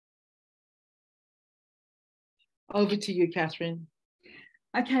Over to you, Catherine.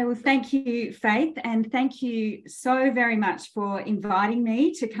 Okay, well, thank you, Faith, and thank you so very much for inviting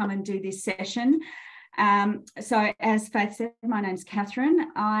me to come and do this session. So as Faith said, my name's Catherine.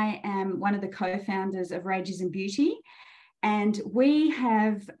 I am one of the co-founders of Rageism Beauty, and we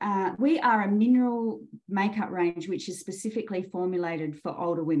are a mineral makeup range which is specifically formulated for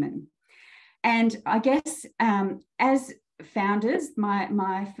older women. And I guess as founders, my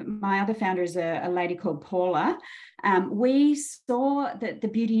other founder is a lady called Paula. We saw that the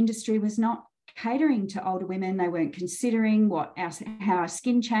beauty industry was not catering to older women. They weren't considering how our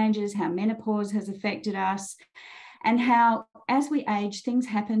skin changes, how menopause has affected us, and how as we age, things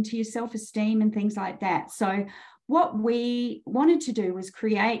happen to your self-esteem and things like that. So what we wanted to do was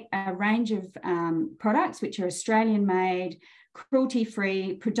create a range of products which are Australian made,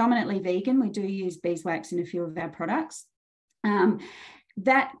 cruelty-free, predominantly vegan. We do use beeswax in a few of our products.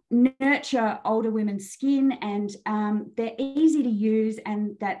 That nurture older women's skin, and they're easy to use,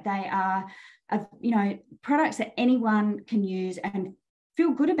 and that they are, products that anyone can use and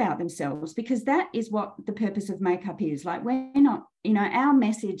feel good about themselves, because that is what the purpose of makeup is. Like, we're not, our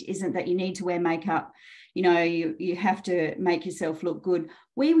message isn't that you need to wear makeup, you have to make yourself look good.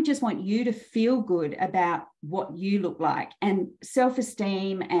 We would just want you to feel good about what you look like, and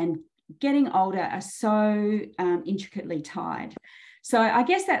self-esteem and getting older are so intricately tied. So I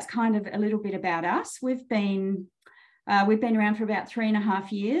guess that's kind of a little bit about us. We've been around for about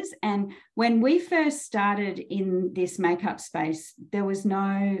 3.5 years. And when we first started in this makeup space, there was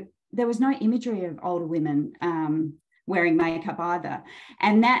no imagery of older women wearing makeup either.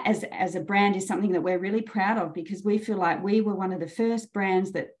 And that as a brand is something that we're really proud of, because we feel like we were one of the first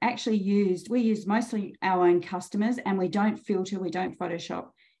brands that actually we use mostly our own customers, and we don't filter, we don't Photoshop,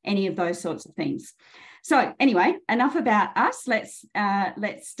 any of those sorts of things. So anyway, enough about us. Let's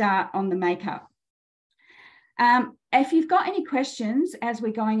start on the makeup. If you've got any questions as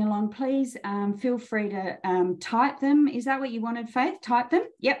we're going along, please feel free to type them. Is that what you wanted, Faith? Type them?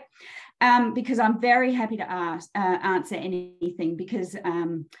 Yep. Because I'm very happy to answer anything, because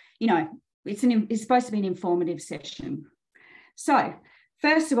it's supposed to be an informative session. So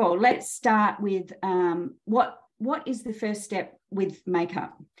first of all, let's start with what is the first step with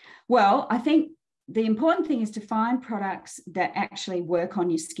makeup? Well, I think the important thing is to find products that actually work on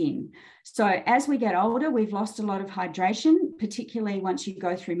your skin. So as we get older, we've lost a lot of hydration, particularly once you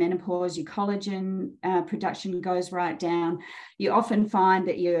go through menopause. Your collagen production goes right down. You often find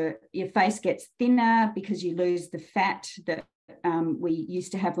that your face gets thinner because you lose the fat that we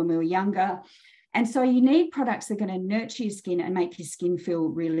used to have when we were younger. And so you need products that are going to nurture your skin and make your skin feel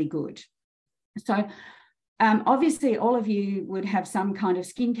really good. So obviously, all of you would have some kind of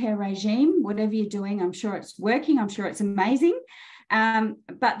skincare regime. Whatever you're doing, I'm sure it's working. I'm sure it's amazing.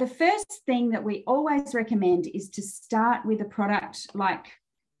 But the first thing that we always recommend is to start with a product like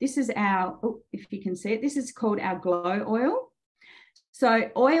this is if you can see it, this is called our Glow Oil.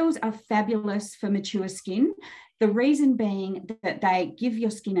 So oils are fabulous for mature skin. The reason being that they give your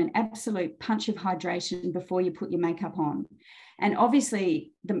skin an absolute punch of hydration before you put your makeup on. And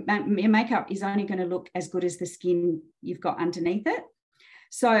obviously, your makeup is only going to look as good as the skin you've got underneath it.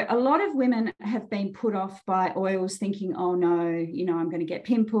 So a lot of women have been put off by oils thinking, oh no, I'm going to get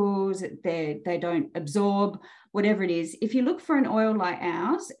pimples, they don't absorb, whatever it is. If you look for an oil like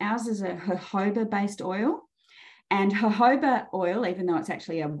ours is a jojoba-based oil. And jojoba oil, even though it's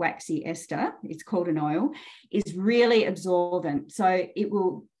actually a waxy ester, it's called an oil, is really absorbent. So it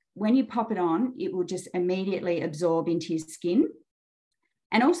will, when you pop it on, it will just immediately absorb into your skin.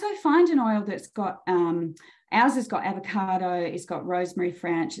 And also find an oil that's got, ours has got avocado, it's got rosemary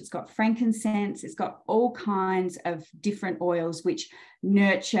French, it's got frankincense, it's got all kinds of different oils which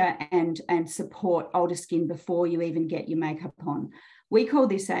nurture and support older skin before you even get your makeup on. We call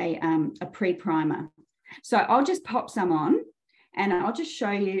this a pre-primer. So I'll just pop some on, and I'll just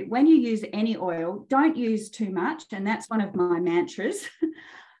show you, when you use any oil, don't use too much. And that's one of my mantras.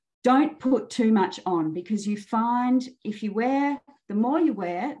 Don't put too much on, because you find if you wear, the more you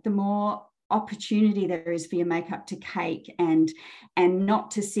wear, the more opportunity there is for your makeup to cake and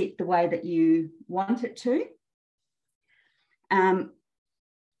not to sit the way that you want it to.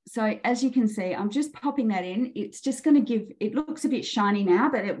 So as you can see, I'm just popping that in. It's just going to give, it looks a bit shiny now,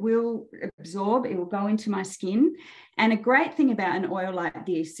 but it will absorb, it will go into my skin. And a great thing about an oil like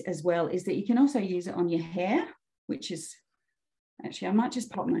this as well is that you can also use it on your hair, which is, actually, I might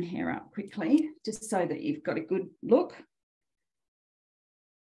just pop my hair up quickly, just so that you've got a good look.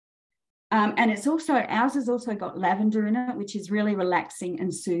 And it's also, ours has also got lavender in it, which is really relaxing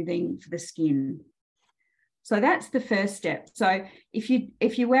and soothing for the skin. So that's the first step. So if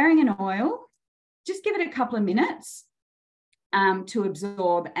you're wearing an oil, just give it a couple of minutes to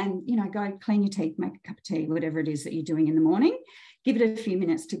absorb, and, you know, go clean your teeth, make a cup of tea, whatever it is that you're doing in the morning. Give it a few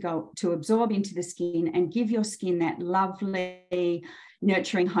minutes to absorb into the skin and give your skin that lovely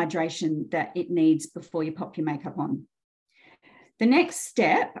nurturing hydration that it needs before you pop your makeup on. The next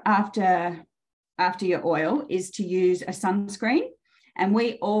step after your oil is to use a sunscreen, and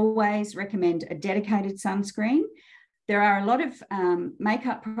we always recommend a dedicated sunscreen. There are a lot of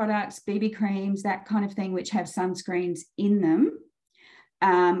makeup products, BB creams, that kind of thing, which have sunscreens in them,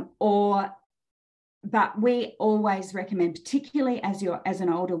 but we always recommend, particularly as an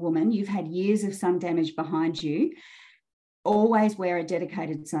older woman, you've had years of sun damage behind you, always wear a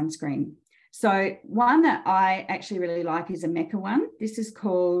dedicated sunscreen. So one that I actually really like is a Mecca one. This is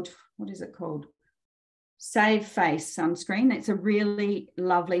called, what is it called? Save Face sunscreen. It's a really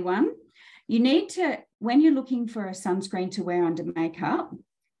lovely one. You need to, when you're looking for a sunscreen to wear under makeup,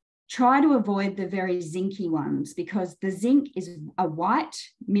 try to avoid the very zinky ones, because the zinc is a white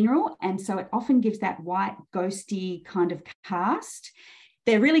mineral, and so it often gives that white ghosty kind of cast.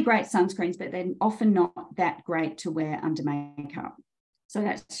 They're really great sunscreens, but they're often not that great to wear under makeup. So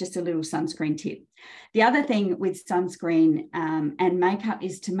that's just a little sunscreen tip. The other thing with sunscreen and makeup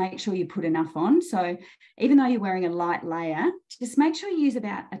is to make sure you put enough on. So even though you're wearing a light layer, just make sure you use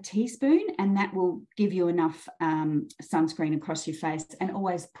about a teaspoon, and that will give you enough sunscreen across your face. And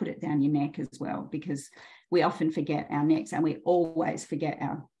always put it down your neck as well, because we often forget our necks, and we always forget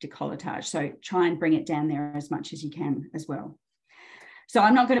our décolletage. So try and bring it down there as much as you can as well. So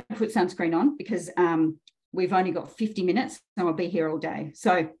I'm not going to put sunscreen on because we've only got 50 minutes, so I'll be here all day.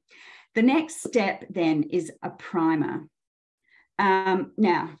 So the next step then is a primer.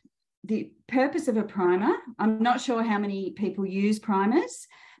 Now, the purpose of a primer, I'm not sure how many people use primers,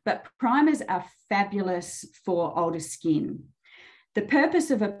 but primers are fabulous for older skin. The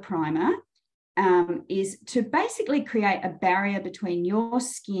purpose of a primer is to basically create a barrier between your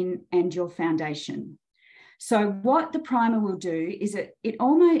skin and your foundation. So what the primer will do is it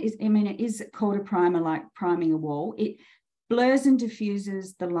almost is, I mean, it is called a primer, like priming a wall. It blurs and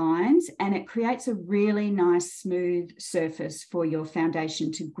diffuses the lines, and it creates a really nice smooth surface for your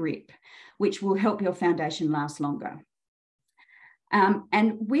foundation to grip, which will help your foundation last longer.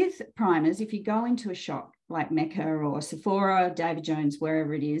 And with primers, if you go into a shop like Mecca or Sephora, David Jones,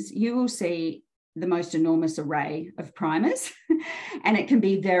 wherever it is, you will see the most enormous array of primers, and it can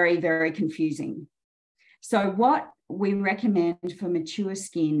be very, very confusing. So what we recommend for mature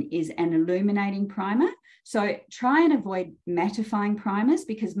skin is an illuminating primer. So try and avoid mattifying primers,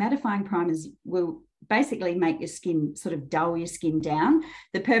 because mattifying primers will basically make your skin sort of dull your skin down.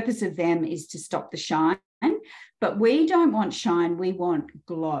 The purpose of them is to stop the shine, but we don't want shine, we want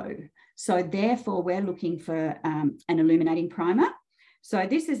glow. So therefore we're looking for an illuminating primer. So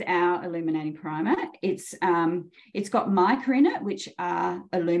this is our illuminating primer. It's got mica in it, which are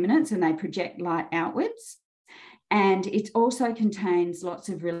illuminants, and they project light outwards. And it also contains lots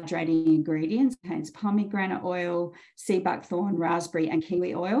of hydrating ingredients. It contains pomegranate oil, sea buckthorn, raspberry, and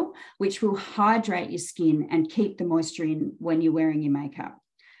kiwi oil, which will hydrate your skin and keep the moisture in when you're wearing your makeup.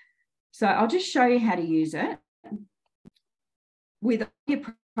 So I'll just show you how to use it. With your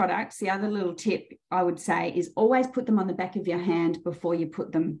products, the other little tip I would say is always put them on the back of your hand before you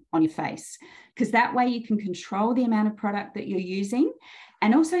put them on your face, because that way you can control the amount of product that you're using.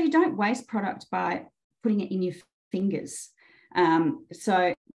 And also you don't waste product by putting it in your fingers.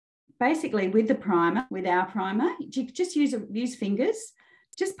 So basically with the primer, with our primer, you just use fingers,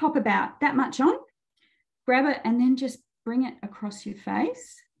 just pop about that much on, grab it, and then just bring it across your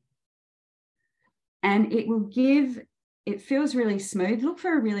face. And it will give, it feels really smooth. Look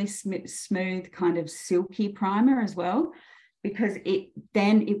for a really smooth kind of silky primer as well, because it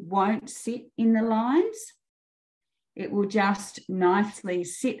won't sit in the lines. It will just nicely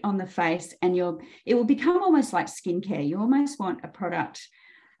sit on the face, and it will become almost like skincare. You almost want a product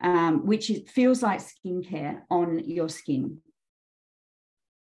which feels like skincare on your skin.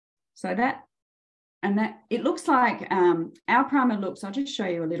 So it looks like our primer looks, I'll just show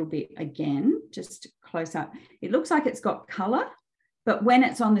you a little bit again, just close up. It looks like it's got color, but when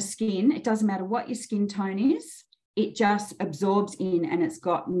it's on the skin, it doesn't matter what your skin tone is, it just absorbs in, and it's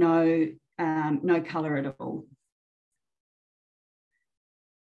got no color at all.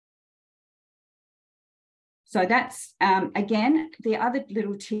 So that's, again, the other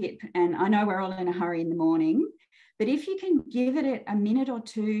little tip, and I know we're all in a hurry in the morning, but if you can give it a minute or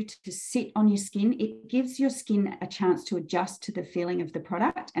two to sit on your skin, it gives your skin a chance to adjust to the feeling of the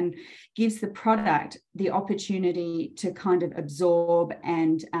product, and gives the product the opportunity to kind of absorb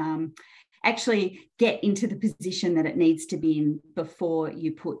and actually get into the position that it needs to be in before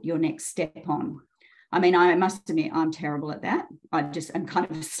you put your next step on I mean, I must admit, I'm terrible at that. I'm kind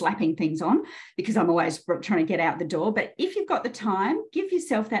of slapping things on because I'm always trying to get out the door. But if you've got the time, give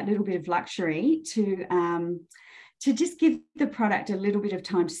yourself that little bit of luxury to just give the product a little bit of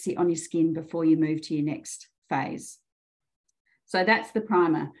time to sit on your skin before you move to your next phase. So that's the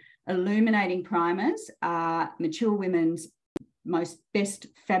primer. Illuminating primers are mature women's best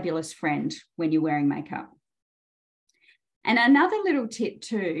fabulous friend when you're wearing makeup. And another little tip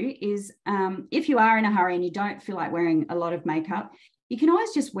too is if you are in a hurry and you don't feel like wearing a lot of makeup, you can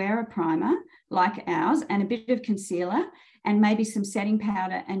always just wear a primer like ours and a bit of concealer and maybe some setting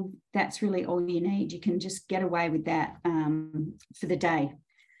powder, and that's really all you need. You can just get away with that for the day.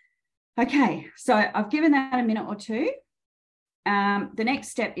 Okay, so I've given that a minute or two. The next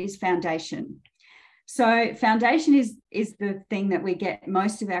step is foundation. So foundation is the thing that we get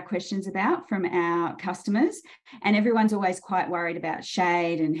most of our questions about from our customers, and everyone's always quite worried about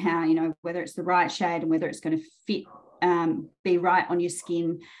shade and how, you know, whether it's the right shade and whether it's going to fit, be right on your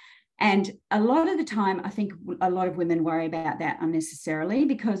skin. And a lot of the time, I think a lot of women worry about that unnecessarily,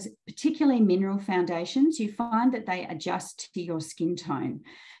 because particularly mineral foundations, you find that they adjust to your skin tone.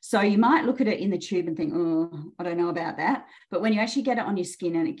 So you might look at it in the tube and think, oh, I don't know about that. But when you actually get it on your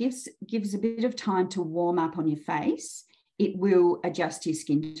skin and it gives a bit of time to warm up on your face, it will adjust to your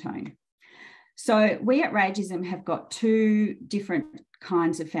skin tone. So we at Rageism have got two different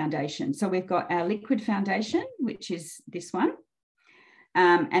kinds of foundation. So we've got our liquid foundation, which is this one.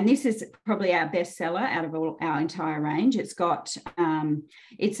 And this is probably our best seller out of all our entire range. It's got,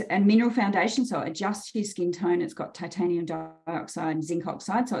 it's a mineral foundation, so it adjusts to your skin tone. It's got titanium dioxide and zinc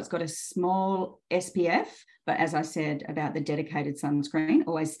oxide, so it's got a small SPF, but as I said about the dedicated sunscreen,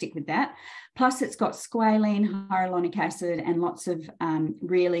 always stick with that. Plus it's got squalene, hyaluronic acid, and lots of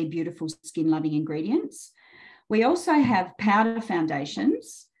really beautiful skin-loving ingredients. We also have powder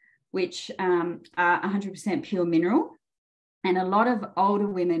foundations, which are 100% pure mineral. And a lot of older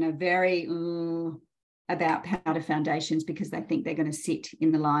women are very about powder foundations because they think they're going to sit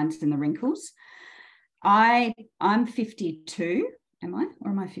in the lines and the wrinkles. I'm 52, am I?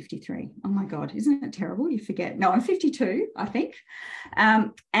 Or am I 53? Oh my God, isn't it terrible? You forget. No, I'm 52, I think.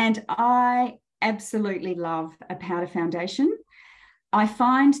 And I absolutely love a powder foundation. I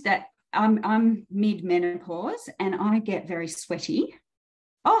find that I'm mid-menopause and I get very sweaty.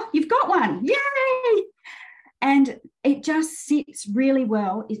 Oh, you've got one. Yay! And it just sits really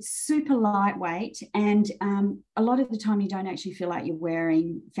well. It's super lightweight. And a lot of the time you don't actually feel like you're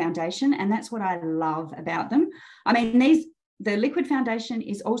wearing foundation. And that's what I love about them. I mean, the liquid foundation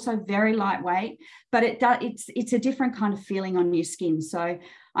is also very lightweight, but it's a different kind of feeling on your skin. So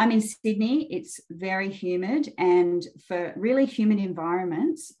I'm in Sydney. It's very humid. And for really humid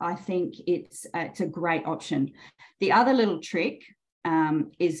environments, I think it's a great option. The other little trick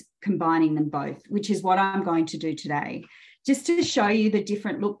is combining them both, which is what I'm going to do today, just to show you the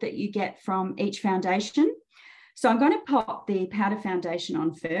different look that you get from each foundation. So I'm going to pop the powder foundation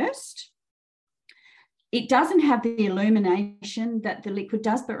on first. It doesn't have the illumination that the liquid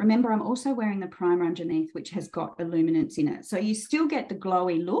does, but remember, I'm also wearing the primer underneath, which has got illuminance in it. So you still get the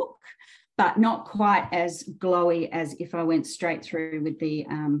glowy look, but not quite as glowy as if I went straight through with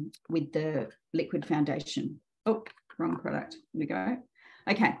the liquid foundation. Oh, wrong product. Here we go.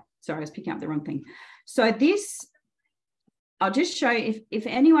 Okay, sorry, I was picking up the wrong thing. So this, I'll just show you, if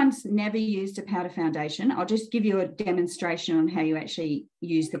anyone's never used a powder foundation, I'll just give you a demonstration on how you actually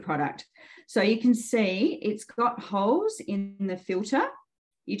use the product. So you can see it's got holes in the filter.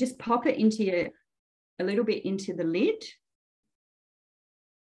 You just pop it into a little bit into the lid.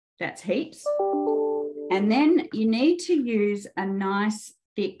 That's heaps. And then you need to use a nice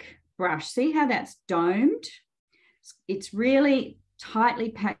thick brush. See how that's domed? It's really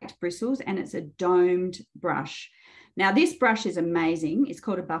tightly packed bristles and it's a domed brush. Now this brush is amazing. It's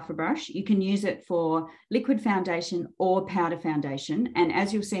called a buffer brush. You can use it for liquid foundation or powder foundation. And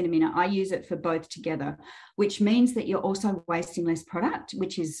as you'll see in a minute, I use it for both together, which means that you're also wasting less product,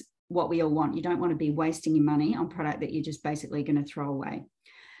 which is what we all want. You don't want to be wasting your money on product that you're just basically going to throw away.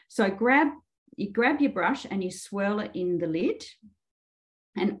 So you grab your brush and you swirl it in the lid,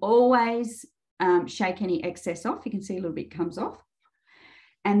 and always shake any excess off. You can see a little bit comes off.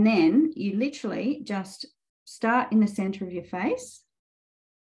 And then you literally just start in the center of your face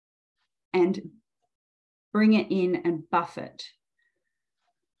and bring it in and buff it.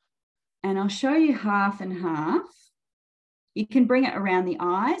 And I'll show you half and half. You can bring it around the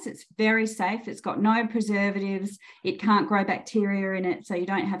eyes. It's very safe. It's got no preservatives. It can't grow bacteria in it. So you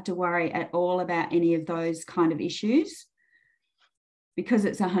don't have to worry at all about any of those kind of issues. Because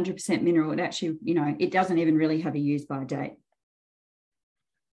it's 100% mineral, it actually, you know, it doesn't even really have a use by date.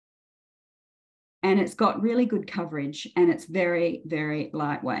 and it's got really good coverage, and it's very, very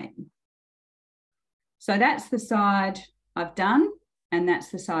lightweight. So that's the side I've done, and that's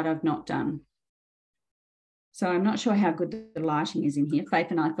the side I've not done. So I'm not sure how good the lighting is in here.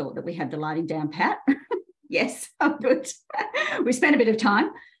 Faith and I thought that we had the lighting down pat. Yes, I'm good. We spent a bit of time.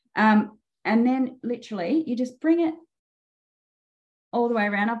 And then literally you just bring it all the way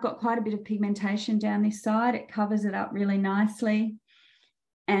around. I've got quite a bit of pigmentation down this side. It covers it up really nicely.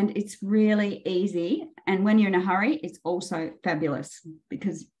 And it's really easy. And when you're in a hurry, it's also fabulous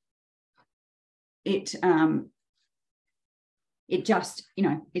because it just, you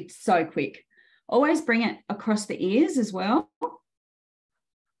know, it's so quick. Always bring it across the ears as well.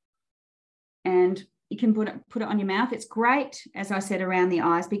 And you can put it on your mouth. It's great, as I said, around the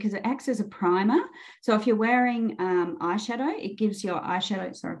eyes because it acts as a primer. So if you're wearing eyeshadow, it gives your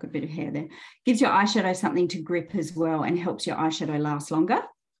eyeshadow, sorry, I've got a bit of hair there, gives your eyeshadow something to grip as well and helps your eyeshadow last longer.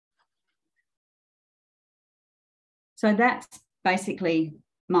 So that's basically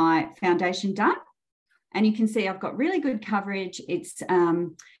my foundation done. And you can see I've got really good coverage.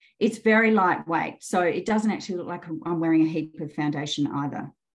 It's very lightweight, so it doesn't actually look like I'm wearing a heap of foundation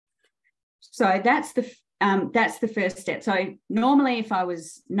either. So that's the first step. So normally if I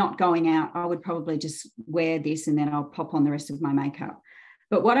was not going out, I would probably just wear this and then I'll pop on the rest of my makeup.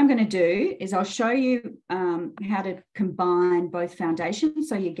 But what I'm going to do is I'll show you how to combine both foundations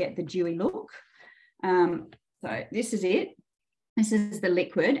so you get the dewy look. So this is it. This is the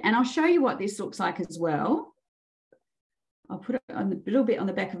liquid, and I'll show you what this looks like as well. I'll put it on a little bit on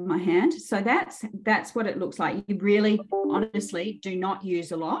the back of my hand. So that's what it looks like. You really, honestly, do not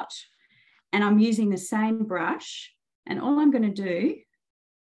use a lot. And I'm using the same brush. And all I'm going to do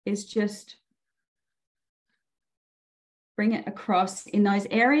is just bring it across in those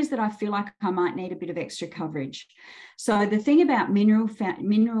areas that I feel like I might need a bit of extra coverage. So the thing about mineral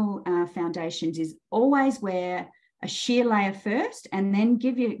foundations is always wear a sheer layer first, and then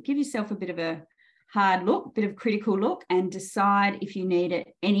give yourself a bit of a hard look, bit of critical look, and decide if you need it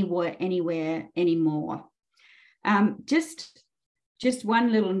anywhere anymore. Just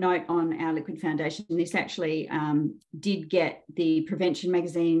one little note on our liquid foundation. This actually did get the Prevention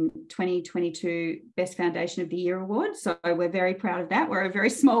Magazine 2022 Best Foundation of the Year award. So we're very proud of that. We're a very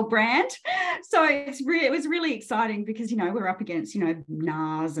small brand. So it was really exciting because, you know, we're up against, you know,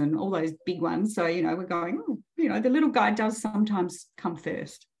 NARS and all those big ones. So, you know, we're going, oh, you know, the little guy does sometimes come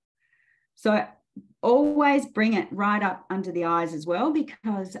first. So always bring it right up under the eyes as well,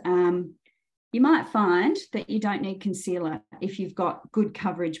 because you might find that you don't need concealer if you've got good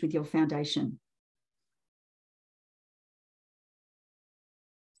coverage with your foundation.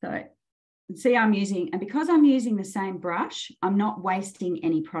 So see, and because I'm using the same brush, I'm not wasting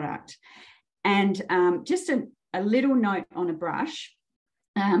any product. And just a little note on a brush,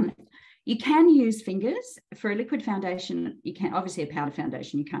 you can use fingers. For a liquid foundation, you can, obviously a powder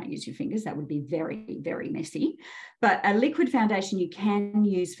foundation, you can't use your fingers. That would be very, very messy. But a liquid foundation, you can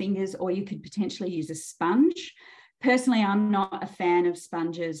use fingers, or you could potentially use a sponge. Personally, I'm not a fan of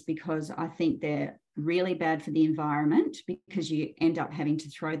sponges because I think they're really bad for the environment because you end up having to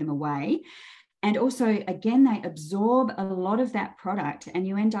throw them away. And also, again, they absorb a lot of that product and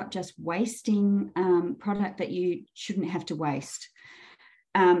you end up just wasting product that you shouldn't have to waste.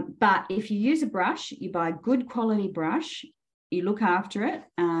 But if you use a brush, you buy a good quality brush, you look after it,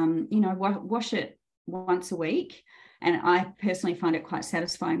 you know, wash it once a week. And I personally find it quite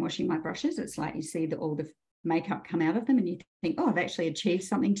satisfying washing my brushes. It's like you see all the makeup come out of them and you think, oh, I've actually achieved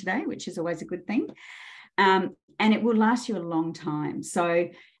something today, which is always a good thing. And it will last you a long time. So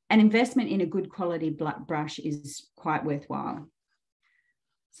an investment in a good quality brush is quite worthwhile.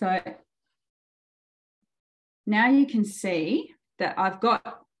 So now you can see that I've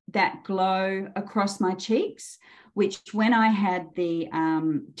got that glow across my cheeks, which when I had the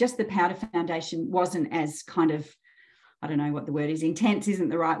just the powder foundation wasn't as kind of, I don't know what the word is, intense isn't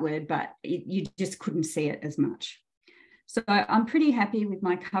the right word, but you just couldn't see it as much. So I'm pretty happy with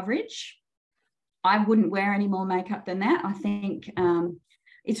my coverage. I wouldn't wear any more makeup than that. I think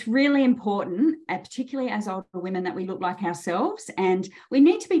it's really important, particularly as older women, that we look like ourselves, and we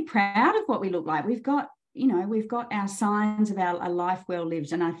need to be proud of what we look like. We've got, you know, we've got our signs of a life well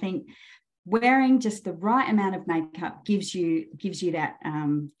lived, and I think wearing just the right amount of makeup gives you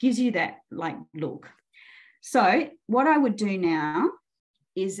that like look. So what I would do now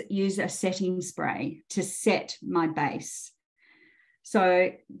is use a setting spray to set my base.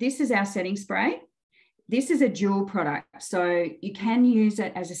 So this is our setting spray. This is a dual product, so you can use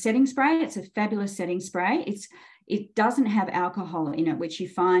it as a setting spray. It's a fabulous setting spray. It doesn't have alcohol in it, which you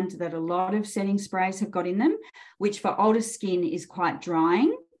find that a lot of setting sprays have got in them, which for older skin is quite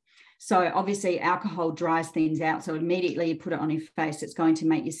drying. So obviously alcohol dries things out. So immediately you put it on your face, it's going to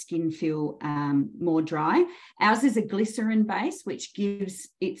make your skin feel more dry. Ours is a glycerin base, which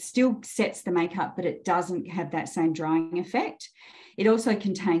it still sets the makeup, but it doesn't have that same drying effect. It also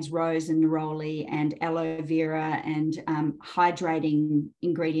contains rose and neroli and aloe vera and hydrating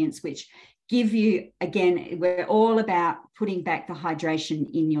ingredients, which give you, again, we're all about putting back the hydration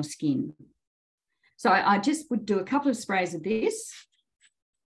in your skin. So I just would do a couple of sprays of this.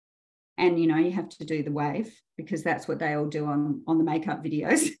 And, you know, you have to do the wave because that's what they all do on the makeup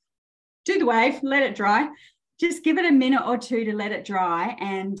videos. Do the wave, let it dry. Just give it a minute or two to let it dry.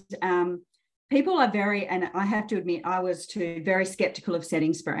 And people are and I have to admit, I was too very skeptical of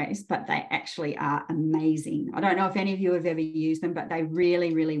setting sprays, but they actually are amazing. I don't know if any of you have ever used them, but they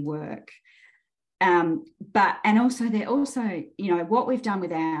really, really work. And also they're also, you know, what we've done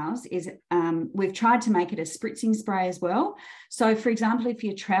with ours is we've tried to make it a spritzing spray as well. So for example, if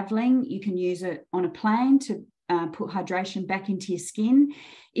you're traveling, you can use it on a plane to put hydration back into your skin.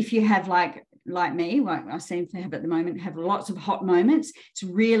 If you have like me, like I seem to have at the moment, have lots of hot moments, it's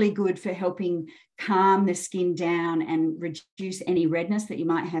really good for helping calm the skin down and reduce any redness that you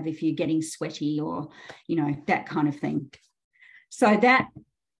might have if you're getting sweaty or, you know, that kind of thing. So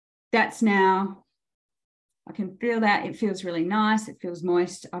that's now, I can feel that it feels really nice. It feels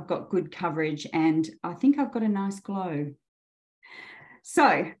moist. I've got good coverage and I think I've got a nice glow.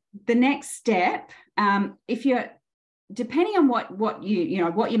 So the next step, if you're, depending on what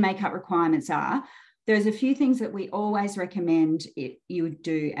your makeup requirements are, there's a few things that we always recommend you would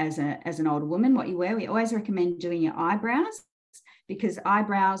do as an older woman, what you wear. We always recommend doing your eyebrows because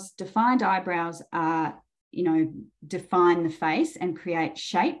defined eyebrows are, you know, define the face and create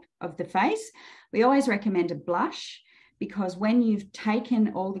shape of the face. We always recommend a blush because when you've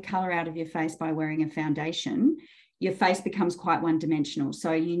taken all the color out of your face by wearing a foundation, your face becomes quite one-dimensional.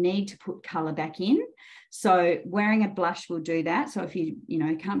 So you need to put color back in. So wearing a blush will do that. So if you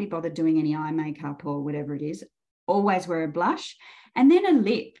can't be bothered doing any eye makeup or whatever it is, always wear a blush. And then a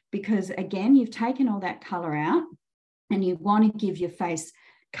lip, because again, you've taken all that color out and you want to give your face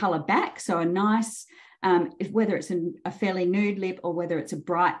color back. So a nice, whether it's a fairly nude lip or whether it's a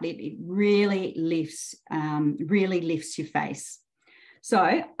bright lip, it really lifts your face. So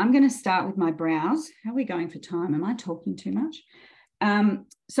I'm going to start with my brows. How are we going for time? Am I talking too much?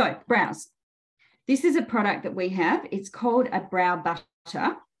 So brows. This is a product that we have. It's called a brow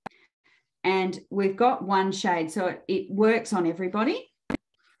butter. And we've got one shade. So it works on everybody.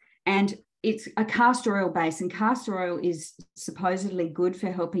 And it's a castor oil base, and castor oil is supposedly good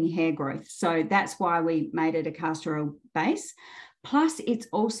for helping hair growth. So that's why we made it a castor oil base. Plus, it's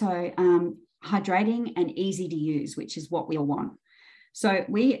also hydrating and easy to use, which is what we all want. So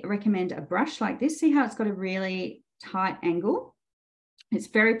we recommend a brush like this. See how it's got a really tight angle? It's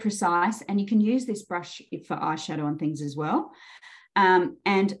very precise, and you can use this brush for eyeshadow and things as well.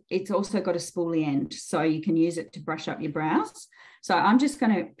 And it's also got a spoolie end, so you can use it to brush up your brows. So I'm just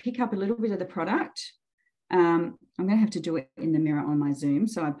going to pick up a little bit of the product. I'm going to have to do it in the mirror on my Zoom,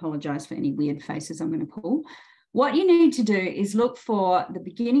 so I apologize for any weird faces I'm going to pull. What you need to do is look for the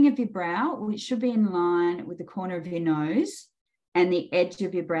beginning of your brow, which should be in line with the corner of your nose, and the edge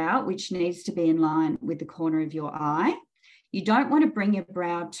of your brow, which needs to be in line with the corner of your eye. You don't want to bring your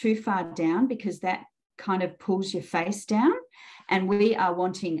brow too far down because that kind of pulls your face down, and we are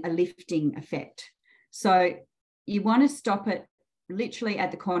wanting a lifting effect. So you want to stop it literally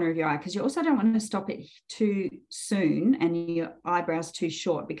at the corner of your eye, because you also don't want to stop it too soon and your eyebrows too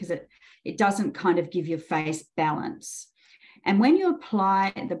short, because it doesn't kind of give your face balance. And when you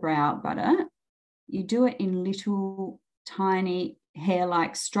apply the brow butter, you do it in little tiny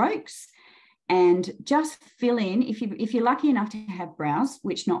hair-like strokes, and just fill in. If you're lucky enough to have brows,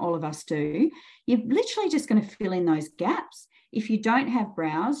 which not all of us do, you're literally just going to fill in those gaps. If you don't have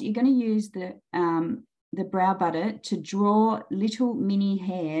brows, you're going to use the brow butter to draw little mini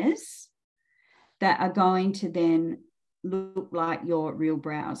hairs that are going to then look like your real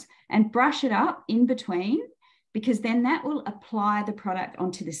brows, and brush it up in between, because then that will apply the product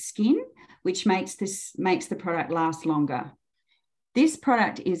onto the skin, which makes the product last longer. This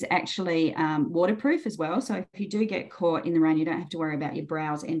product is actually waterproof as well. So if you do get caught in the rain, you don't have to worry about your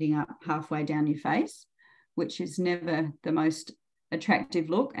brows ending up halfway down your face, which is never the most attractive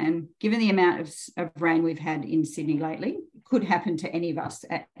look. And given the amount of rain we've had in Sydney lately, could happen to any of us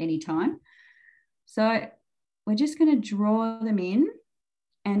at any time. So we're just going to draw them in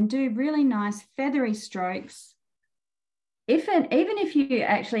and do really nice feathery strokes. Even if you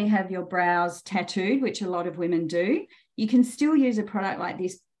actually have your brows tattooed, which a lot of women do, you can still use a product like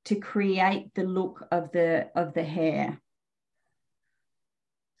this to create the look of the hair.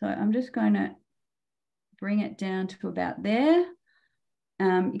 So I'm just going to bring it down to about there.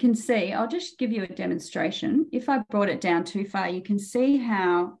 You can see, I'll just give you a demonstration. If I brought it down too far, you can see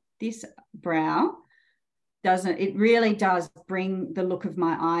how this brow it really does bring the look of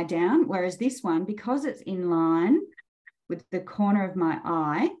my eye down. Whereas this one, because it's in line with the corner of my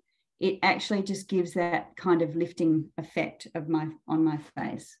eye, it actually just gives that kind of lifting effect of on my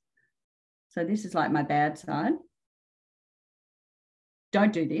face. So this is like my bad side.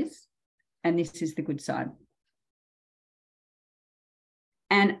 Don't do this. And this is the good side.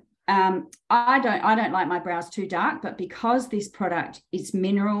 And I don't like my brows too dark, but because this product is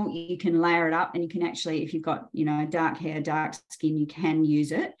mineral, you can layer it up, and you can actually, if you've got, you know, dark hair, dark skin, you can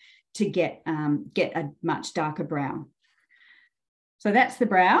use it to get a much darker brow. So that's the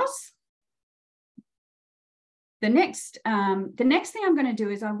brows. The next thing I'm going to do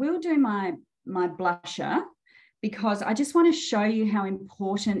is I will do my blusher, because I just want to show you how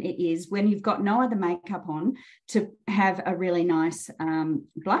important it is when you've got no other makeup on to have a really nice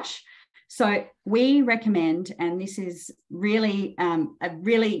blush. So we recommend, and this is really a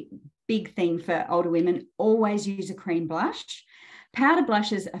really big thing for older women, always use a cream blush. Powder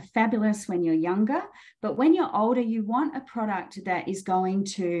blushes are fabulous when you're younger, but when you're older, you want a product that is going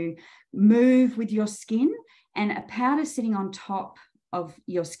to move with your skin, and a powder sitting on top of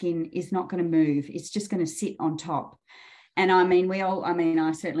your skin is not going to move. It's just going to sit on top. And I mean,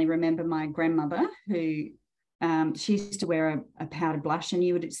 I certainly remember my grandmother who, she used to wear a powder blush, and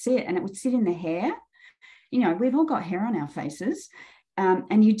you would see it and it would sit in the hair. You know, we've all got hair on our faces,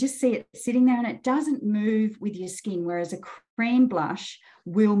 and you just see it sitting there, and it doesn't move with your skin. Whereas a cream blush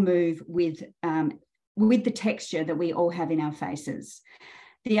will move with the texture that we all have in our faces.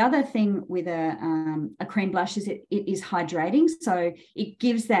 The other thing with a cream blush is it is hydrating, so it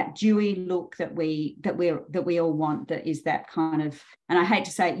gives that dewy look that we all want. That is that kind of, and I hate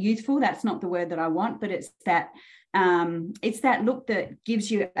to say it, youthful. That's not the word that I want, but it's that look that gives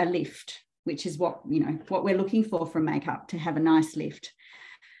you a lift, which is what we're looking for from makeup, to have a nice lift.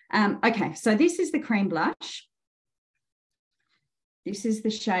 Okay, so this is the cream blush. This is the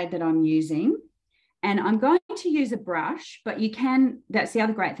shade that I'm using. And I'm going to use a brush, but you can, that's the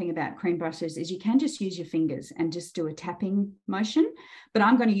other great thing about cream brushes, is you can just use your fingers and just do a tapping motion. But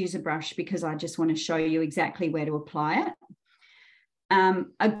I'm going to use a brush because I just want to show you exactly where to apply it.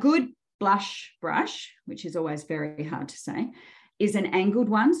 A good blush brush, which is always very hard to say, is an angled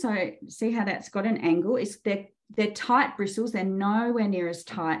one. So see how that's got an angle? They're tight bristles. They're nowhere near as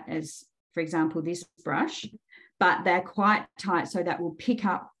tight as, for example, this brush, but they're quite tight, so that will pick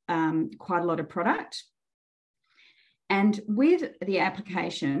up quite a lot of product. And with the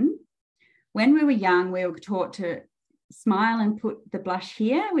application, when we were young, we were taught to smile and put the blush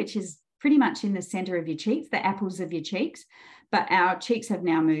here, which is pretty much in the center of your cheeks, the apples of your cheeks, but our cheeks have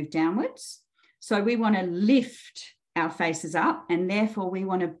now moved downwards. So we want to lift our faces up, and therefore we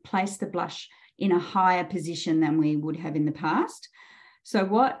want to place the blush in a higher position than we would have in the past. So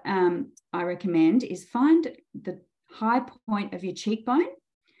what I recommend is find the high point of your cheekbone,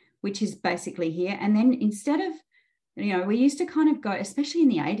 which is basically here. And then instead of, we used to kind of go, especially in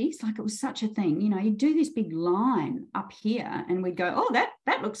the 80s, like it was such a thing, you do this big line up here and we'd go, oh,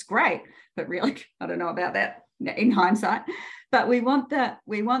 that looks great. But really, I don't know about that in hindsight. But we want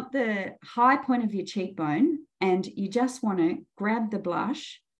the high point of your cheekbone, and you just want to grab the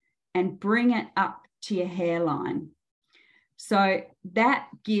blush and bring it up to your hairline. So that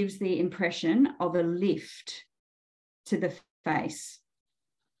gives the impression of a lift to the face.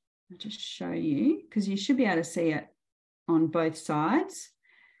 I'll just show you, because you should be able to see it on both sides.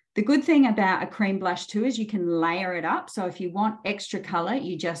 The good thing about a cream blush too is you can layer it up. So if you want extra color,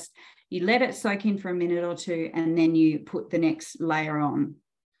 you let it soak in for a minute or two, and then you put the next layer on.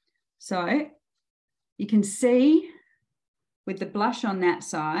 So you can see with the blush on that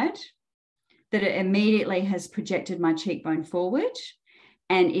side that it immediately has projected my cheekbone forward,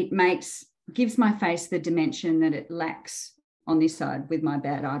 and it gives my face the dimension that it lacks on this side with my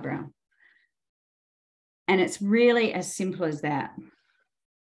bad eyebrow. And it's really as simple as that.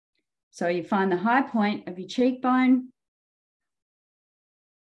 So you find the high point of your cheekbone,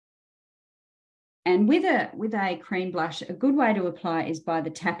 and with a cream blush, a good way to apply is by the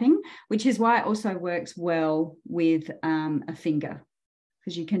tapping, which is why it also works well with a finger,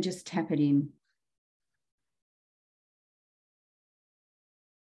 because you can just tap it in.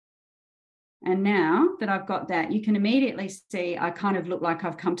 And now that I've got that, you can immediately see I kind of look like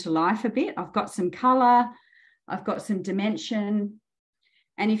I've come to life a bit. I've got some color, I've got some dimension.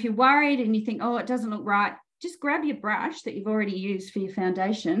 And if you're worried and you think, oh, it doesn't look right, just grab your brush that you've already used for your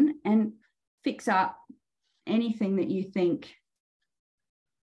foundation and fix up anything that you think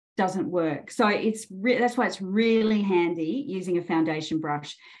doesn't work. So that's why it's really handy using a foundation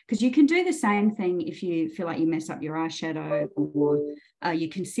brush, because you can do the same thing if you feel like you mess up your eyeshadow or your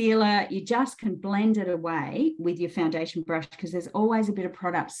concealer. You just can blend it away with your foundation brush, because there's always a bit of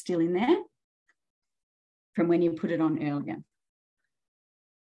product still in there from when you put it on earlier.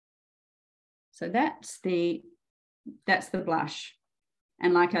 So that's the blush.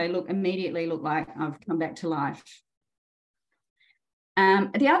 And like I immediately look like I've come back to life.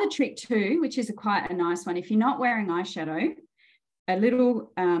 The other trick too, which is quite a nice one, if you're not wearing eyeshadow, a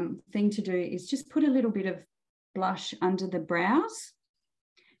little thing to do is just put a little bit of blush under the brows,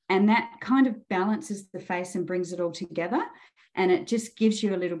 and that kind of balances the face and brings it all together, and it just gives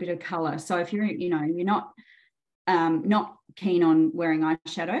you a little bit of color. So if you're not keen on wearing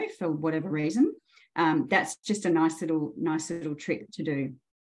eyeshadow for whatever reason, that's just a nice little trick to do.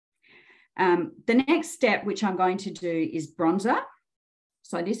 The next step, which I'm going to do, is bronzer.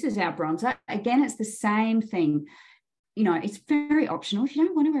 So this is our bronzer. Again, it's the same thing. It's very optional. If you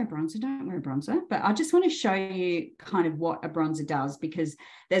don't want to wear a bronzer, don't wear a bronzer. But I just want to show you kind of what a bronzer does, because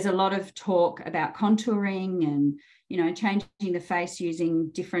there's a lot of talk about contouring and, changing the face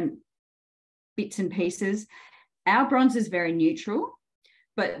using different bits and pieces. Our bronzer is very neutral.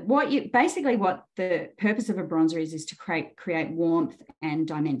 But what the purpose of a bronzer is to create warmth and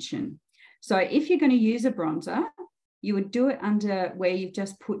dimension. So if you're going to use a bronzer, you would do it under where you've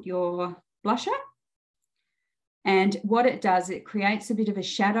just put your blusher. And what it does, it creates a bit of a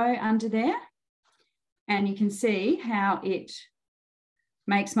shadow under there. And you can see how it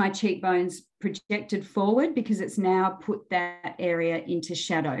makes my cheekbones projected forward, because it's now put that area into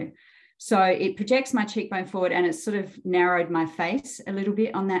shadow. So it projects my cheekbone forward, and it's sort of narrowed my face a little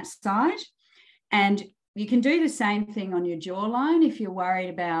bit on that side. And you can do the same thing on your jawline if you're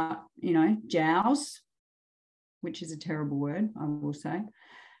worried about, jowls, which is a terrible word, I will say.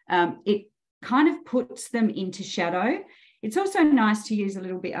 It kind of puts them into shadow. It's also nice to use a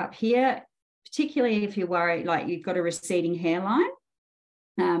little bit up here, particularly if you're worried, like you've got a receding hairline.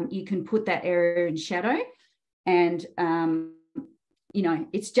 You can put that area in shadow, and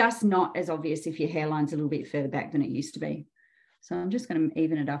it's just not as obvious if your hairline's a little bit further back than it used to be. So I'm just going to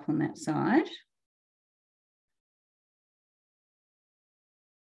even it up on that side.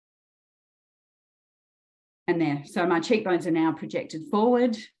 And there. So my cheekbones are now projected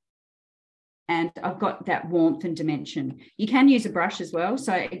forward, and I've got that warmth and dimension. You can use a brush as well.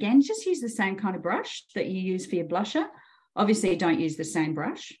 So again, just use the same kind of brush that you use for your blusher. Obviously, don't use the same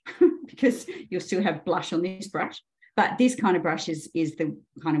brush because you'll still have blush on this brush. But this kind of brush is the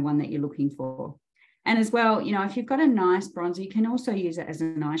kind of one that you're looking for. And as well, if you've got a nice bronzer, you can also use it as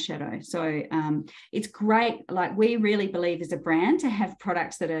an eyeshadow. So it's great. Like, we really believe as a brand to have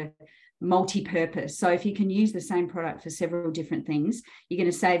products that are multi-purpose. So if you can use the same product for several different things, you're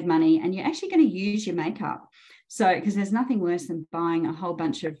going to save money, and you're actually going to use your makeup. So, because there's nothing worse than buying a whole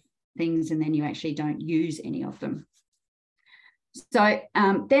bunch of things and then you actually don't use any of them. So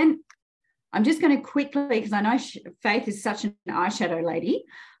then I'm just going to quickly, because I know Faith is such an eyeshadow lady,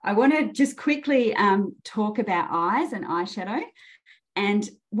 I want to just quickly talk about eyes and eyeshadow. And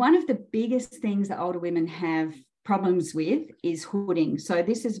one of the biggest things that older women have problems with is hooding. So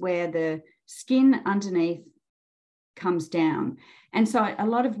this is where the skin underneath comes down. And so a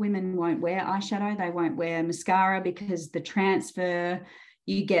lot of women won't wear eyeshadow. They won't wear mascara, because the transfer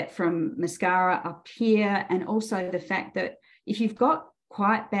you get from mascara up here, and also the fact that if you've got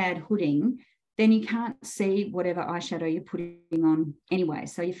quite bad hooding, then you can't see whatever eyeshadow you're putting on anyway.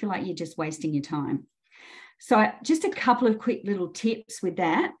 So you feel like you're just wasting your time. So just a couple of quick little tips with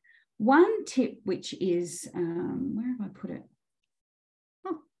that. One tip, which is, where have I put it?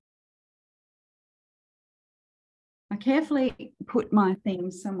 Oh. I carefully put my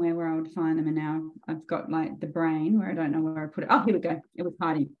things somewhere where I would find them, and now I've got like the brain where I don't know where I put it. Oh, here we go. It was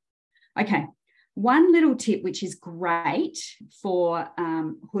hiding. Okay. One little tip, which is great for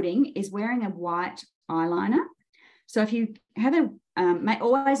hooding, is wearing a white eyeliner. So if you have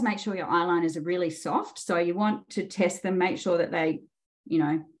always make sure your eyeliners are really soft. So you want to test them, make sure that they,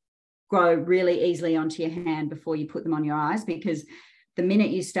 grow really easily onto your hand before you put them on your eyes, because the minute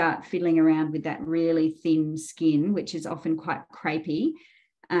you start fiddling around with that really thin skin, which is often quite crepey,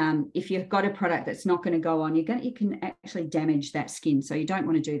 if you've got a product that's not going to go on, you can actually damage that skin. So you don't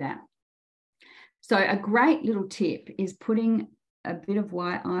want to do that. So a great little tip is putting a bit of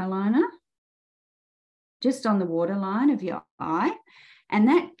white eyeliner just on the waterline of your eye. And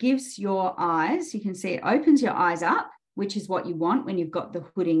that gives your eyes, you can see it opens your eyes up, which is what you want when you've got the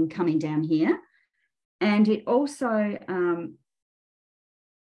hooding coming down here. And it also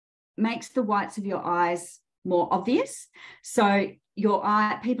makes the whites of your eyes more obvious. So your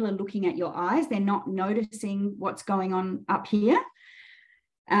eye, people are looking at your eyes. They're not noticing what's going on up here.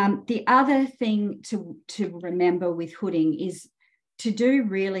 The other thing to remember with hooding is to do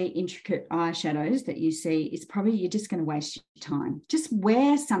really intricate eyeshadows that you see is probably you're just going to waste your time. Just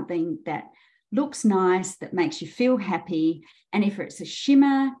wear something that looks nice, that makes you feel happy. And if it's a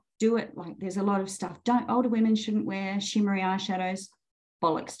shimmer, do it. Like there's a lot of stuff. Older women shouldn't wear shimmery eyeshadows.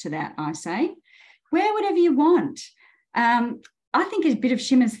 Bollocks to that, I say. Wear whatever you want. I think a bit of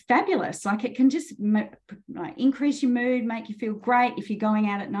shimmer is fabulous. Like it can just like increase your mood, make you feel great. If you're going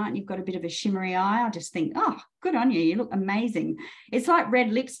out at night and you've got a bit of a shimmery eye, I just think, oh, good on you. You look amazing. It's like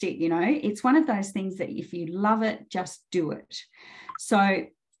red lipstick, you know. It's one of those things that if you love it, just do it. So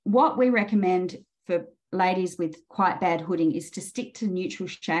what we recommend for ladies with quite bad hooding is to stick to neutral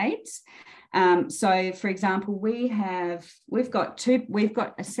shades. So for example, we've got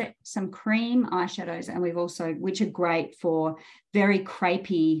some cream eyeshadows, and we've also, which are great for very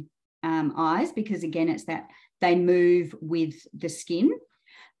crepey eyes, because again, it's that they move with the skin.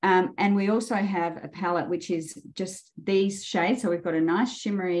 And we also have a palette, which is just these shades. So we've got a nice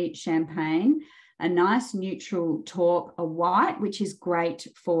shimmery champagne, a nice neutral taupe, a white, which is great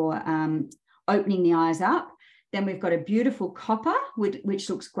for opening the eyes up. Then we've got a beautiful copper, which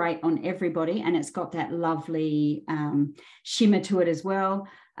looks great on everybody, and it's got that lovely shimmer to it as well,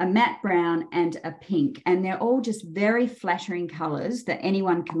 a matte brown and a pink. And they're all just very flattering colours that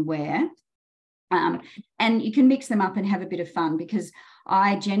anyone can wear. And you can mix them up and have a bit of fun, because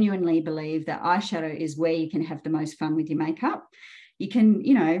I genuinely believe that eyeshadow is where you can have the most fun with your makeup. You can,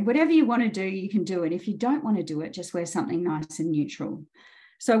 you know, whatever you want to do, you can do it. If you don't want to do it, just wear something nice and neutral.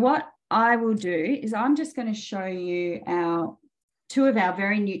 So what I will do is I'm just going to show you two of our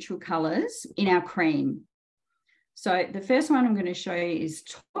very neutral colours in our cream. So the first one I'm going to show you is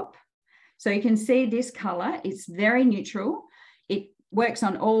taupe. So you can see this colour, it's very neutral. It works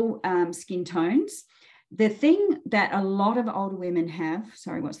on all skin tones. The thing that a lot of older women have,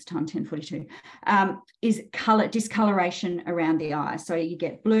 sorry, what's the time, 10:42, is discoloration around the eye. So you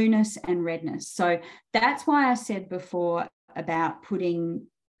get blueness and redness. So that's why I said before about putting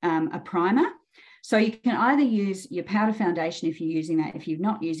a primer. So you can either use your powder foundation if you're using that. If you're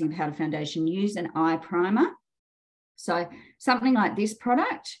not using powder foundation, use an eye primer. So something like this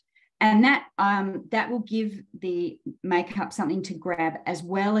product, and that will give the makeup something to grab, as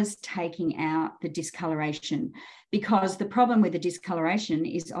well as taking out the discoloration. Because the problem with the discoloration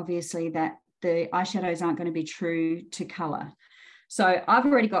is obviously that the eyeshadows aren't going to be true to colour. So I've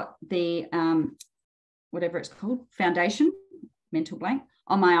already got the, whatever it's called, foundation, mental blank,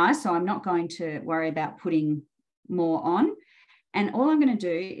 on my eyes, so I'm not going to worry about putting more on. And all I'm going to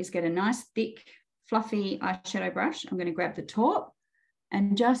do is get a nice thick fluffy eyeshadow brush. I'm going to grab the taupe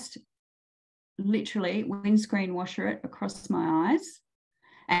and just literally windscreen washer it across my eyes.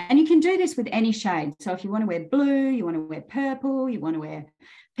 And you can do this with any shade. So if you want to wear blue, you want to wear purple, you want to wear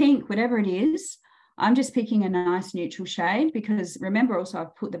pink, whatever it is, I'm just picking a nice neutral shade, because remember also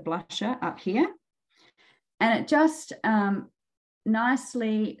I've put the blusher up here, and it just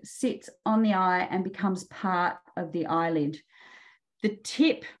nicely sits on the eye and becomes part of the eyelid. The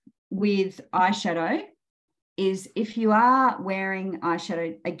tip with eyeshadow is, if you are wearing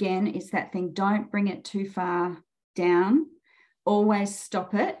eyeshadow, again, it's that thing, don't bring it too far down, always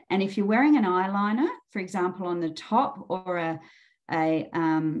stop it. And if you're wearing an eyeliner, for example, on the top, or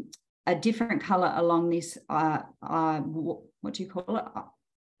a different color along this what do you call it,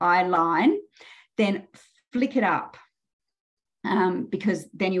 eye line, then flick it up, because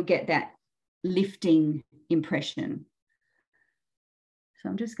then you'll get that lifting impression. So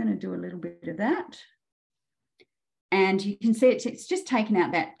I'm just going to do a little bit of that. And you can see it's just taken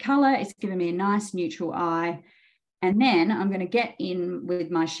out that colour. It's given me a nice neutral eye. And then I'm going to get in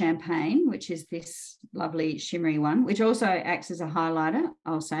with my champagne, which is this lovely shimmery one, which also acts as a highlighter,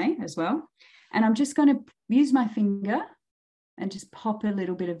 I'll say, as well. And I'm just going to use my finger and just pop a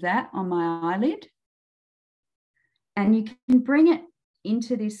little bit of that on my eyelid. And you can bring it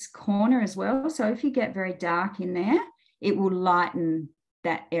into this corner as well. So if you get very dark in there, it will lighten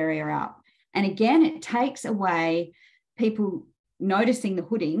that area up. And again, it takes away people noticing the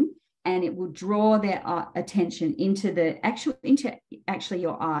hooding, and it will draw their attention into actually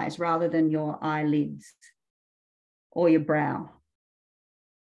your eyes rather than your eyelids or your brow.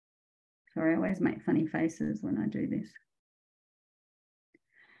 Sorry, I always make funny faces when I do this.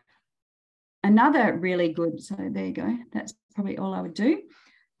 Another really good, so there you go, that's probably all I would do.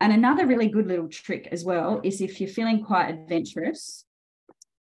 And another really good little trick as well is, if you're feeling quite adventurous,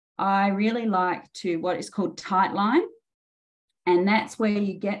 I really like what is called tight line. And that's where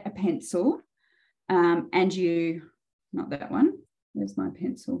you get a pencil and not that one, There's my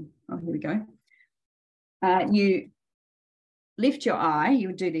pencil. Oh, here we go. You lift your eye. You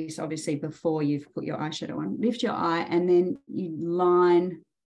would do this obviously before you've put your eyeshadow on. Lift your eye and then you line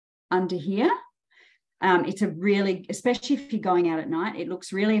under here. It's a really, especially if you're going out at night, it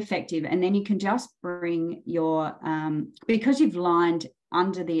looks really effective. And then you can just bring your, because you've lined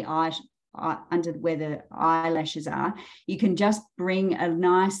under the eye, under where the eyelashes are, you can just bring a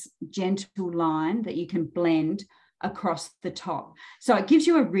nice gentle line that you can blend across the top. So it gives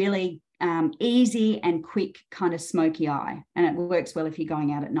you a really easy and quick kind of smoky eye, and it works well if you're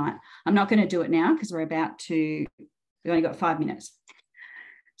going out at night. I'm not going to do it now because we've only got 5 minutes.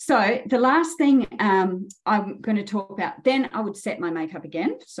 So the last thing I'm going to talk about, then I would set my makeup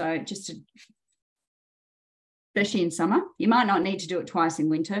again. So especially in summer, you might not need to do it twice in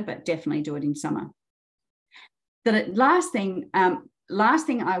winter, but definitely do it in summer. The last thing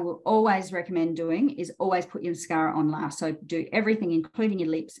I will always recommend doing is always put your mascara on last. So do everything, including your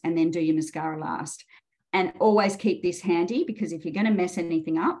lips, and then do your mascara last. And always keep this handy, because if you're going to mess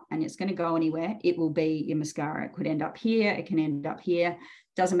anything up and it's going to go anywhere, it will be your mascara. It could end up here. It can end up here.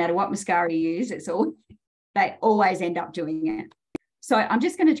 Doesn't matter what mascara you use. They always end up doing it. So I'm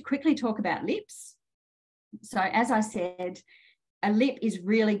just going to quickly talk about lips. So as I said, a lip is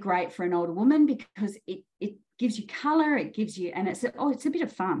really great for an older woman because it gives you color, it gives you, and it's a bit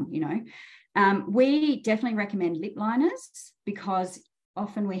of fun, you know. We definitely recommend lip liners because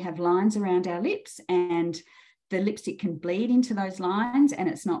often we have lines around our lips and the lipstick can bleed into those lines, and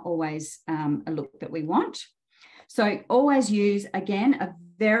it's not always a look that we want. So always use, again, a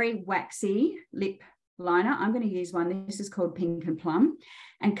very waxy lip liner. I'm going to use one. This is called Pink and Plum,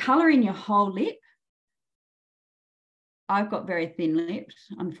 and color in your whole lip. I've got very thin lips,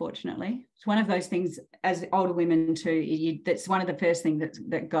 unfortunately. It's one of those things as older women too, that's one of the first things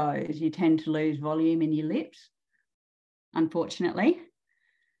that goes. You tend to lose volume in your lips, unfortunately.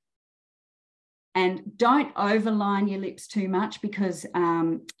 And don't overline your lips too much because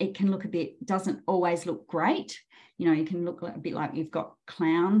it can look doesn't always look great. You know, you can look a bit like you've got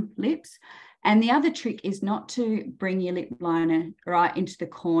clown lips. And the other trick is not to bring your lip liner right into the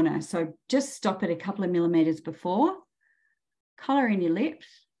corner. So just stop it a couple of millimeters before. Colour in your lips.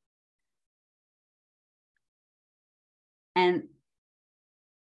 And,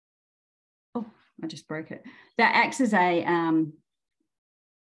 oh, I just broke it. That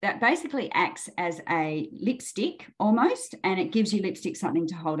basically acts as a lipstick almost, and it gives your lipstick something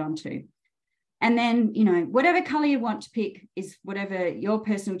to hold on to. And then, you know, whatever colour you want to pick is whatever your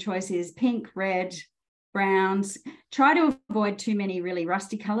personal choice is, pink, red, browns. Try to avoid too many really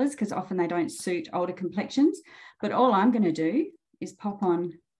rusty colours because often they don't suit older complexions. But all I'm going to do is pop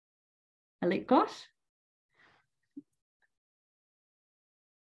on a lip gloss.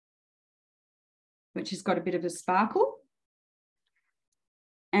 Which has got a bit of a sparkle.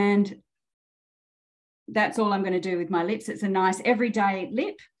 And that's all I'm going to do with my lips. It's a nice everyday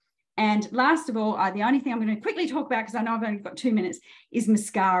lip. And last of all, the only thing I'm going to quickly talk about, because I know I've only got 2 minutes, is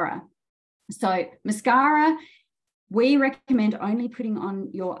mascara. So mascara, we recommend only putting on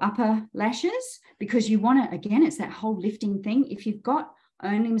your upper lashes because you want to, again, it's that whole lifting thing. If you've got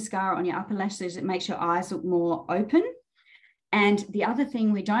only mascara on your upper lashes, it makes your eyes look more open. And the other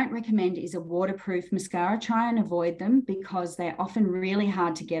thing we don't recommend is a waterproof mascara. Try and avoid them because they're often really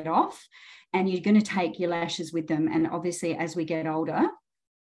hard to get off and you're going to take your lashes with them. And obviously, as we get older,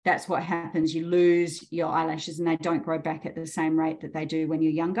 that's what happens. You lose your eyelashes and they don't grow back at the same rate that they do when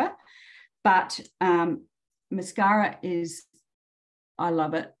you're younger. But mascara is, I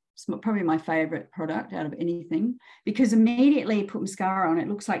love it. It's probably my favorite product out of anything because immediately you put mascara on, it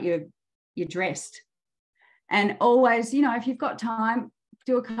looks like you're dressed. And always, you know, if you've got time,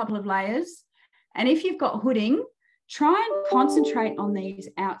 do a couple of layers. And if you've got hooding, try and concentrate on these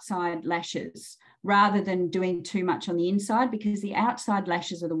outside lashes rather than doing too much on the inside because the outside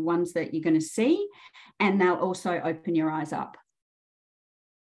lashes are the ones that you're going to see and they'll also open your eyes up.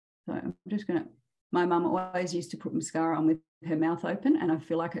 So I'm just going to, my mum always used to put mascara on with her mouth open and I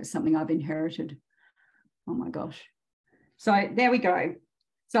feel like it's something I've inherited. Oh my gosh. So there we go.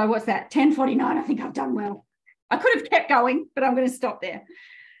 So what's that? 10:49. I think I've done well. I could have kept going, but I'm going to stop there.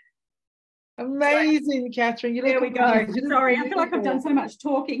 Amazing, Catherine. There we go. Sorry, I feel like I've done so much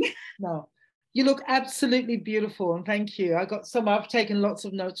talking. No, you look absolutely beautiful, and thank you. I've taken lots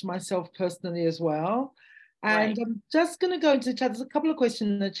of notes myself personally as well. And right. I'm just going to go into the chat. There's a couple of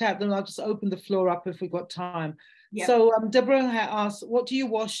questions in the chat, then I'll just open the floor up if we've got time. Yep. So Deborah asked, what do you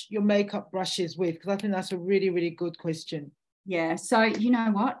wash your makeup brushes with? Because I think that's a really, really good question. Yeah, so you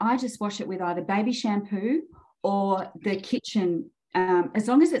know what? I just wash it with either baby shampoo or the kitchen, as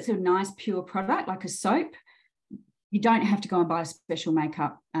long as it's a nice pure product like a soap, You don't have to go and buy a special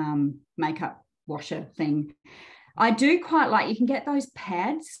makeup washer thing. I do quite like, you can get those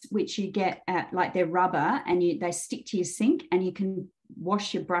pads, which you get at, like, they're rubber, and they stick to your sink, and you can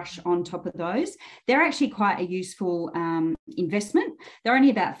wash your brush on top of those. They're actually quite a useful investment. They're only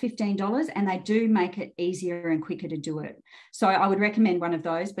about $15, and they do make it easier and quicker to do it. So I would recommend one of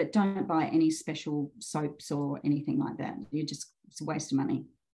those, but don't buy any special soaps or anything like that. It's a waste of money.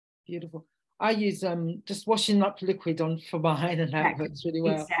 Beautiful. I use just washing up liquid on for mine, and that works really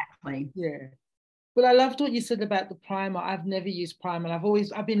well. Exactly. Yeah. But I loved what you said about the primer. I've never used primer.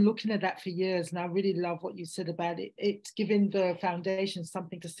 I've been looking at that for years, and I really love what you said about it. It's giving the foundation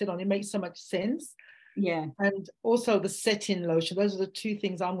something to sit on. It makes so much sense. Yeah. And also the setting lotion. Those are the two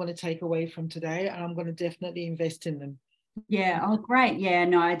things I'm going to take away from today, and I'm going to definitely invest in them. Yeah. Oh, great. Yeah,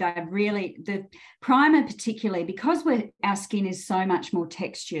 no, the primer, particularly because our skin is so much more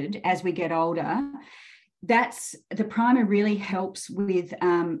textured as we get older, the primer really helps with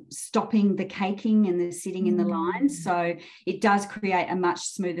stopping the caking and the sitting in the lines. So it does create a much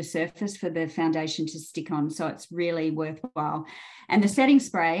smoother surface for the foundation to stick on. So it's really worthwhile. And the setting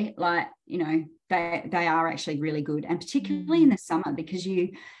spray, like, they are actually really good, and particularly in the summer, because you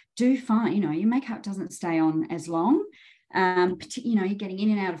do find, your makeup doesn't stay on as long. You're getting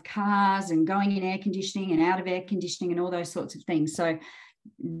in and out of cars and going in air conditioning and out of air conditioning and all those sorts of things. So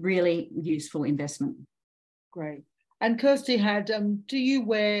really useful investment. Great. And Kirsty had, do you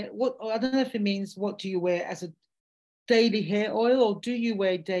wear, I don't know if it means, what do you wear as a daily hair oil, or do you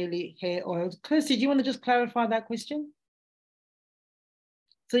wear daily hair oil? Kirsty, do you want to just clarify that question?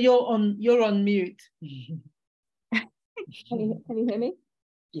 So you're on mute. Can you hear me?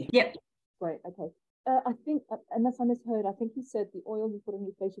 Yeah. Yep. Great. Okay. I think, unless I misheard, I think you said the oil you put on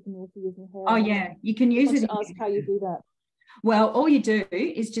your face, you can also use in hair. Oh, yeah. You can use it. Ask how you do that. Well, all you do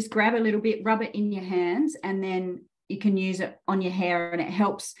is just grab a little bit, rub it in your hands, and then you can use it on your hair, and it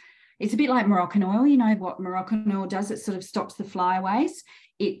helps. It's a bit like Moroccan oil. You know what Moroccan oil does? It sort of stops the flyaways.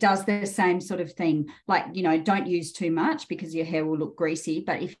 It does the same sort of thing. Like, don't use too much because your hair will look greasy.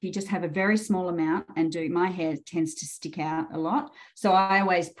 But if you just have a very small amount and my hair tends to stick out a lot. So I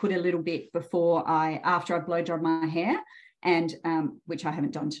always put a little bit after I blow dry my hair, and which I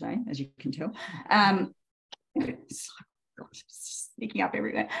haven't done today, as you can tell. It's sticking up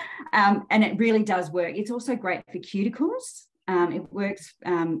everywhere. And it really does work. It's also great for cuticles. It works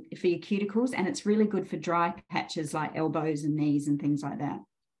for your cuticles, and it's really good for dry patches like elbows and knees and things like that.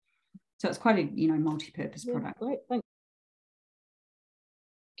 So it's quite a multi-purpose product. Great, thanks.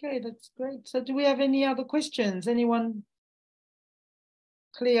 Okay, that's great. So do we have any other questions? Anyone?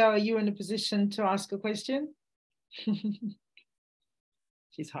 Cleo, are you in a position to ask a question?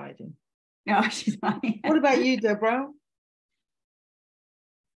 She's hiding. No, she's hiding. What about you, Deborah?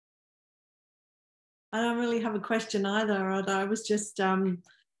 I don't really have a question either. I was just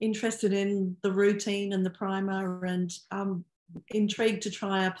interested in the routine and the primer, and intrigued to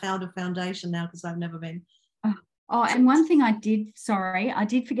try a powder foundation now because I've never been. Oh, and one thing I did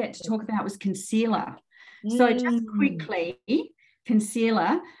forget to talk about was concealer. So just quickly,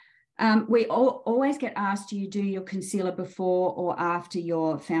 concealer. We always get asked, do you do your concealer before or after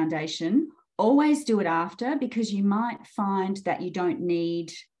your foundation? Always do it after, because you might find that you don't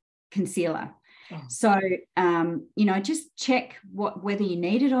need concealer. Oh. So, just check whether you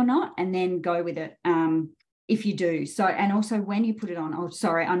need it or not, and then go with it if you do. So, and also when you put it on,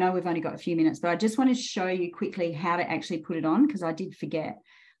 I know we've only got a few minutes, but I just want to show you quickly how to actually put it on, because I did forget.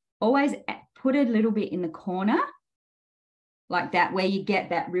 Always put a little bit in the corner, like that, where you get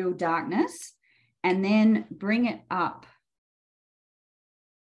that real darkness, and then bring it up.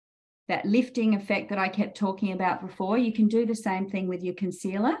 That lifting effect that I kept talking about before, you can do the same thing with your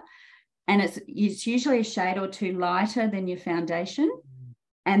concealer. And it's usually a shade or two lighter than your foundation.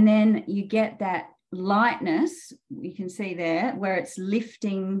 And then you get that lightness, you can see there, where it's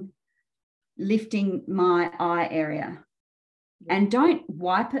lifting my eye area. And don't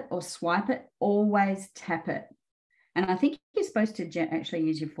wipe it or swipe it, always tap it. And I think you're supposed to actually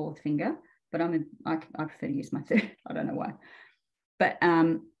use your fourth finger, but I prefer to use my third. I don't know why. But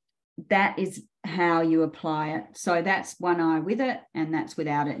that is how you apply it. So that's one eye with it, and that's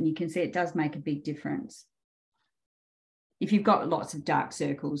without it. And you can see it does make a big difference if you've got lots of dark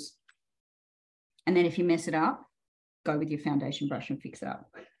circles. And then if you mess it up, go with your foundation brush and fix it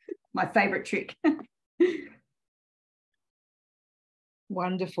up. My favorite trick.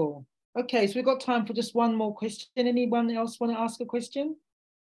 Wonderful. Okay, so we've got time for just one more question. Anyone else want to ask a question?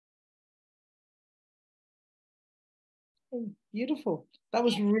 Oh, beautiful. That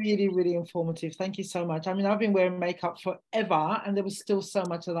was really, really informative. Thank you so much. I mean, I've been wearing makeup forever, and there was still so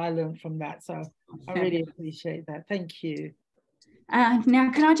much that I learned from that. So I really appreciate that. Thank you.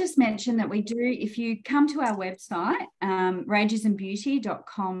 Now, can I just mention that we do, if you come to our website,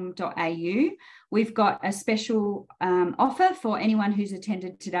 rageismbeauty.com.au, we've got a special offer for anyone who's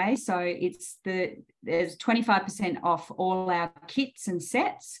attended today. So there's 25% off all our kits and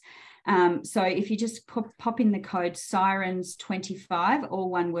sets. So if you just pop in the code SIRENS25, all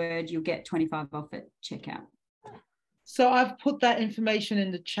one word, you'll get 25 off at checkout. So I've put that information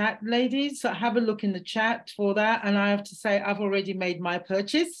in the chat, ladies. So have a look in the chat for that. And I have to say, I've already made my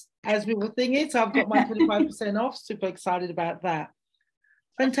purchase as we were thinking. So I've got my 25% off. Super excited about that.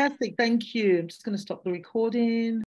 Fantastic. Thank you. I'm just going to stop the recording.